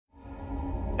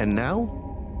And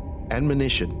now,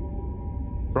 admonition,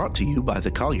 brought to you by the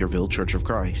Collierville Church of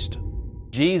Christ.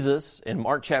 Jesus, in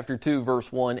Mark chapter 2,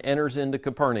 verse 1, enters into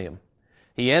Capernaum.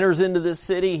 He enters into this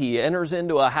city, he enters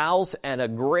into a house, and a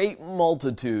great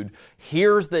multitude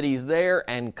hears that he's there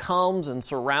and comes and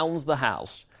surrounds the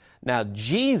house. Now,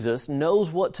 Jesus knows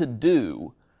what to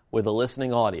do with a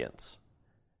listening audience.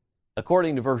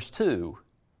 According to verse 2,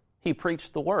 he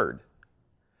preached the word.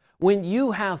 When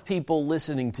you have people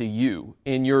listening to you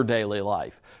in your daily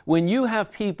life, when you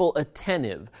have people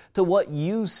attentive to what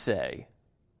you say,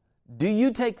 do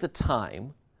you take the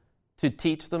time to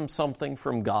teach them something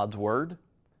from God's Word?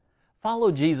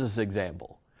 Follow Jesus'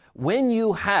 example. When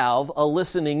you have a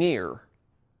listening ear,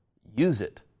 use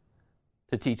it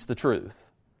to teach the truth,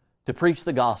 to preach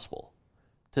the gospel,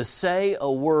 to say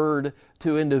a word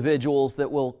to individuals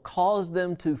that will cause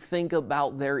them to think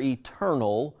about their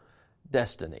eternal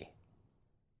destiny.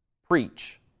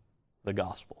 Preach the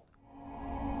gospel.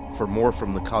 For more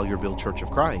from the Collierville Church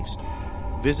of Christ,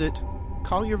 visit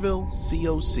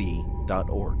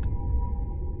colliervillecoc.org.